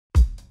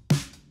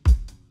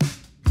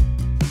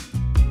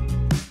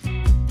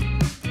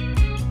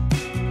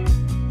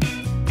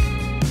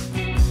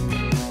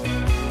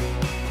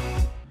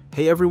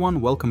Hey everyone,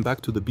 welcome back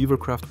to the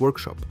Beavercraft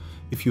workshop.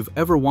 If you've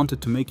ever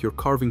wanted to make your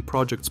carving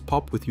projects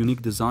pop with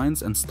unique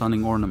designs and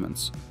stunning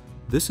ornaments,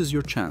 this is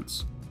your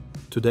chance.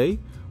 Today,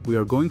 we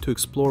are going to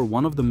explore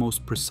one of the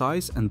most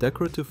precise and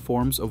decorative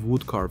forms of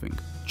wood carving,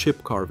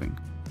 chip carving.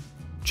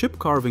 Chip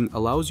carving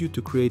allows you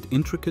to create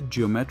intricate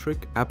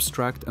geometric,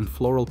 abstract, and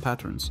floral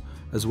patterns,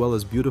 as well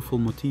as beautiful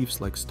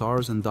motifs like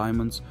stars and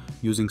diamonds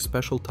using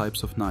special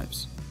types of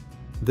knives.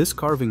 This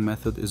carving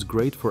method is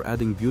great for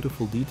adding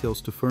beautiful details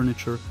to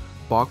furniture,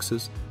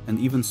 boxes, and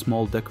even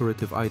small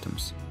decorative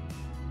items.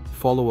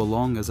 Follow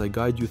along as I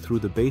guide you through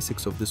the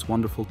basics of this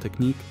wonderful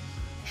technique,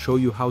 show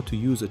you how to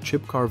use a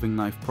chip carving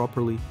knife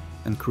properly,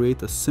 and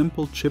create a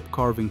simple chip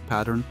carving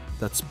pattern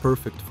that's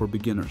perfect for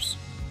beginners.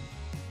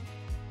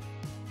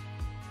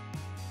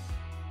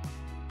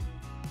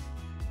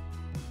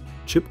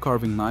 Chip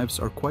carving knives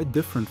are quite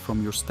different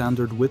from your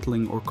standard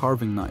whittling or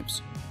carving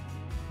knives.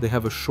 They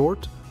have a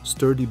short,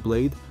 sturdy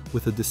blade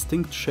with a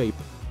distinct shape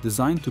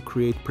designed to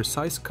create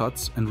precise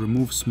cuts and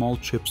remove small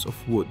chips of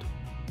wood.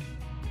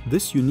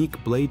 This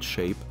unique blade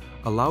shape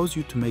allows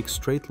you to make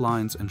straight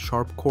lines and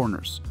sharp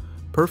corners,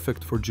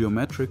 perfect for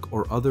geometric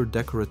or other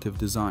decorative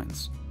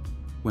designs.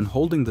 When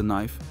holding the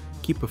knife,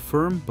 keep a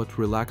firm but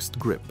relaxed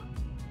grip.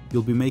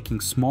 You'll be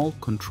making small,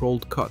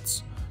 controlled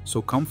cuts,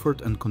 so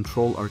comfort and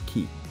control are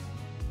key.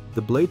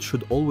 The blade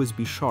should always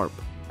be sharp,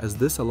 as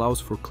this allows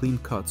for clean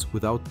cuts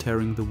without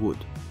tearing the wood.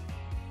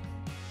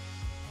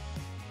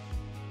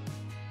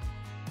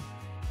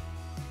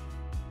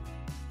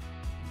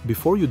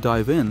 Before you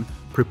dive in,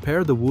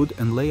 prepare the wood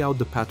and lay out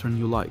the pattern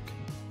you like.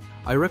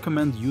 I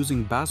recommend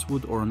using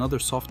basswood or another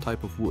soft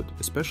type of wood,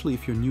 especially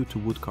if you're new to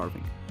wood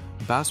carving.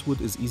 Basswood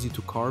is easy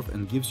to carve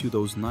and gives you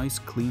those nice,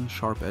 clean,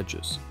 sharp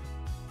edges.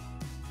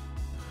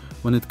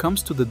 When it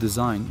comes to the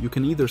design, you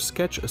can either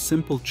sketch a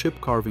simple chip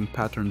carving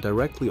pattern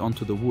directly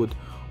onto the wood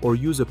or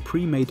use a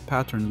pre-made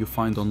pattern you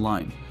find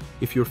online.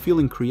 If you're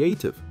feeling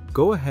creative,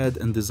 go ahead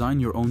and design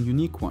your own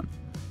unique one.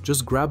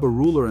 Just grab a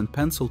ruler and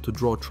pencil to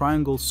draw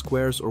triangles,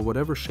 squares, or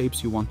whatever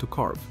shapes you want to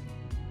carve.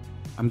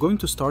 I'm going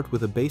to start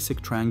with a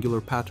basic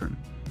triangular pattern.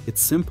 It's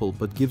simple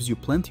but gives you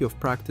plenty of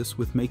practice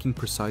with making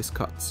precise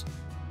cuts.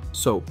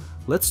 So,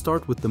 let's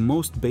start with the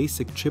most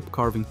basic chip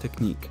carving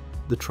technique,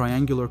 the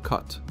triangular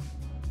cut.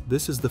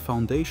 This is the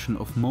foundation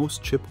of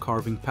most chip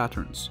carving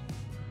patterns.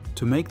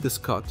 To make this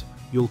cut,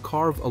 you'll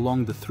carve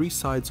along the three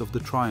sides of the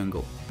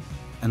triangle,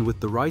 and with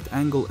the right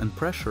angle and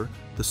pressure,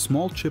 the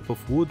small chip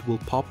of wood will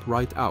pop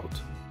right out.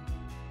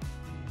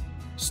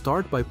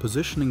 Start by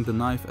positioning the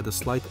knife at a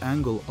slight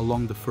angle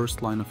along the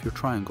first line of your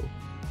triangle.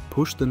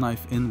 Push the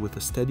knife in with a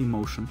steady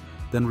motion,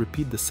 then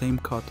repeat the same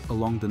cut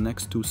along the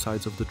next two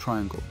sides of the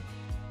triangle.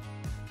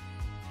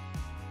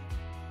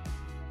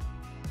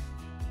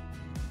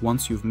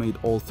 Once you've made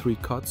all three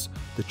cuts,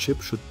 the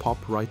chip should pop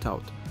right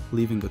out,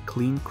 leaving a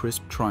clean,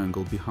 crisp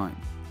triangle behind.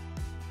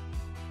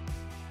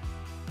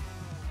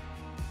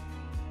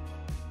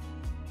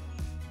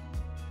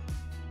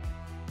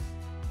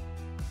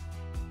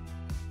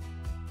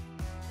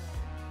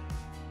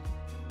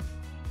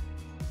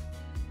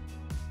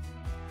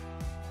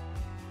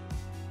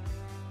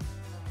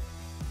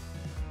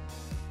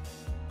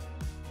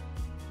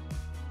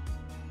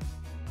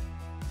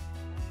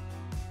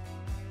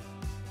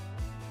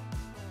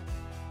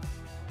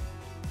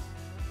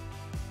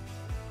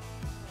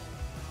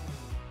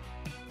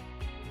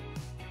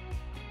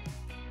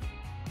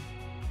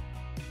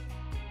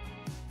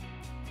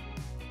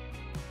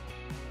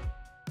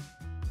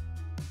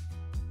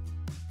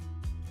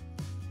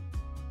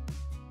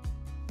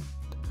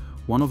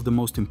 One of the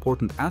most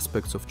important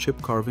aspects of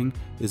chip carving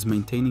is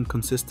maintaining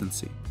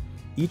consistency.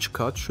 Each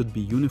cut should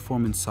be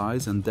uniform in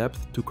size and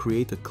depth to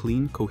create a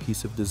clean,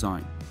 cohesive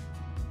design.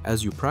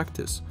 As you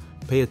practice,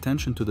 pay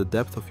attention to the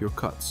depth of your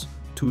cuts.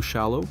 Too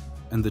shallow,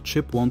 and the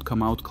chip won't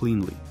come out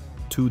cleanly.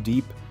 Too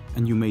deep,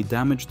 and you may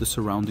damage the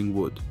surrounding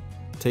wood.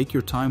 Take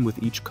your time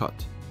with each cut.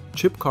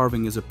 Chip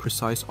carving is a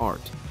precise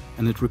art,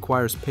 and it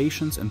requires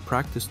patience and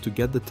practice to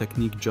get the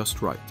technique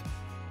just right.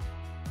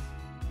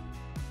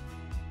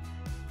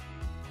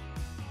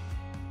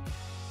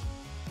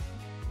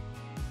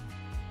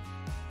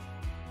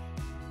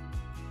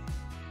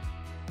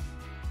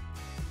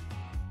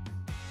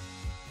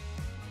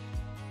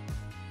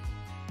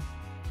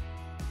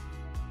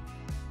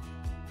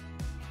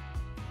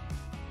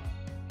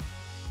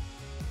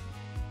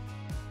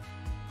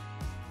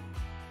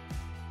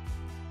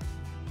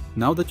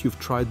 Now that you've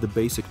tried the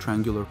basic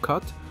triangular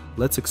cut,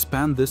 let's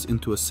expand this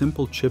into a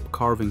simple chip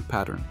carving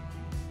pattern.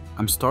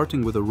 I'm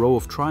starting with a row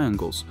of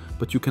triangles,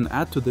 but you can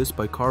add to this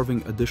by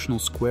carving additional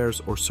squares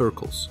or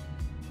circles.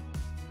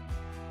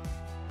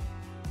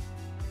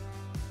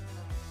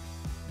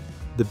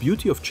 The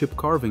beauty of chip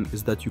carving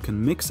is that you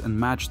can mix and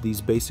match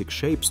these basic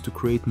shapes to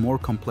create more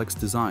complex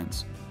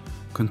designs.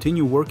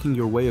 Continue working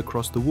your way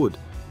across the wood,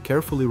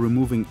 carefully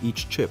removing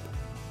each chip.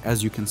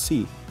 As you can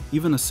see,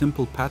 even a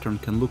simple pattern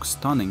can look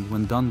stunning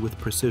when done with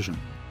precision.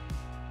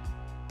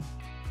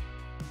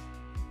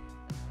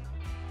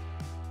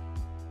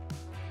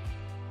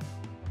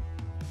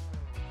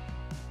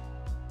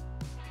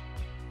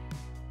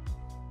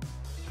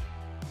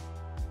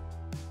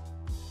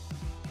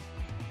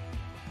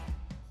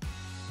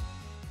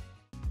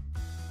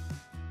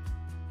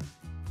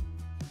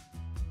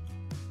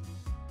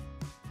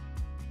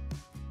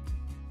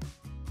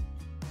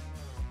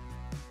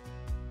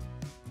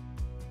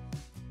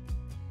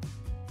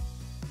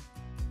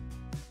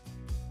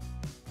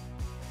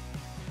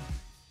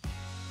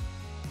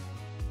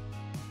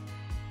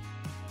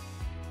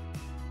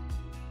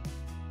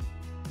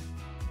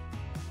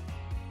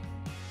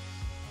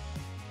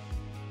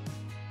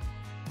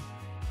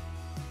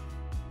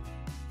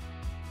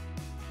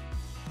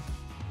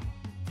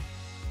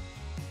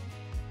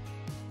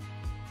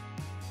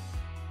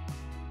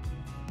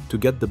 To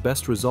get the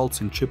best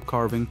results in chip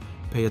carving,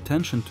 pay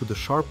attention to the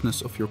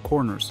sharpness of your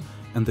corners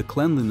and the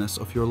cleanliness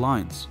of your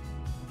lines.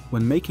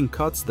 When making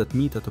cuts that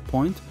meet at a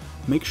point,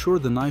 make sure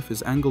the knife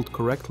is angled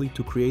correctly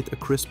to create a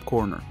crisp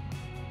corner.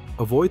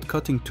 Avoid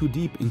cutting too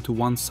deep into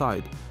one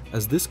side,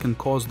 as this can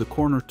cause the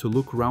corner to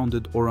look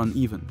rounded or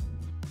uneven.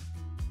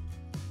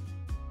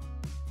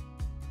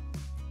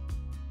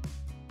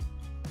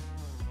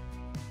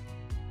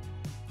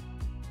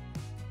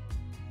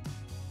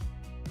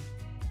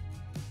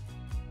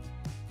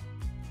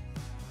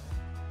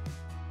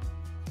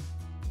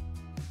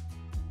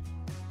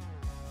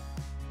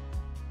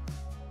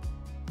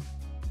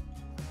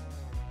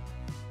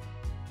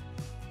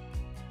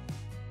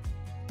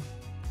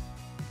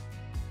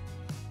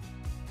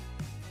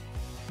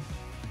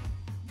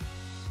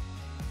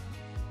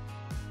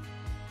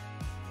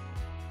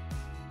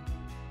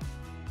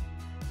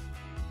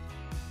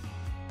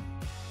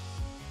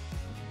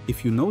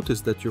 If you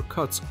notice that your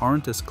cuts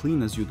aren't as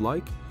clean as you'd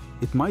like,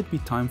 it might be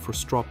time for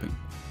stropping.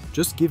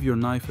 Just give your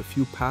knife a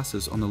few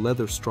passes on a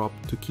leather strop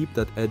to keep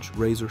that edge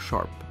razor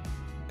sharp.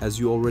 As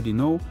you already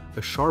know,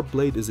 a sharp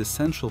blade is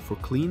essential for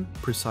clean,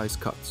 precise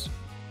cuts.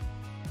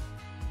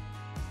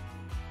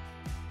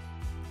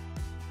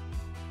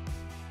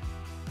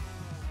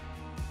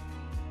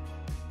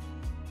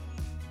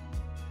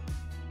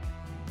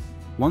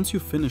 Once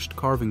you've finished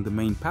carving the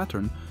main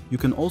pattern, you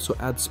can also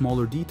add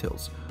smaller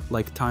details,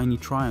 like tiny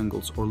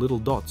triangles or little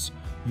dots,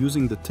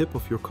 using the tip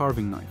of your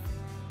carving knife.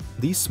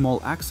 These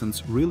small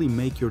accents really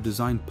make your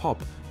design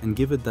pop and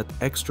give it that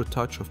extra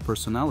touch of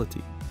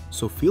personality,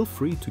 so feel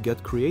free to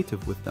get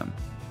creative with them.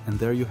 And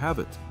there you have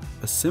it,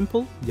 a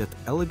simple yet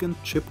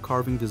elegant chip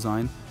carving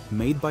design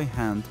made by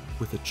hand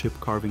with a chip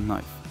carving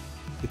knife.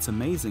 It's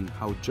amazing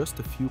how just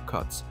a few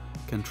cuts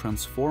can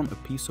transform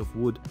a piece of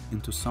wood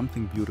into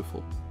something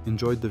beautiful.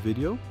 Enjoyed the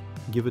video?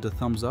 Give it a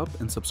thumbs up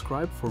and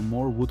subscribe for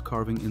more wood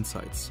carving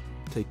insights.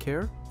 Take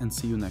care and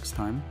see you next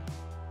time.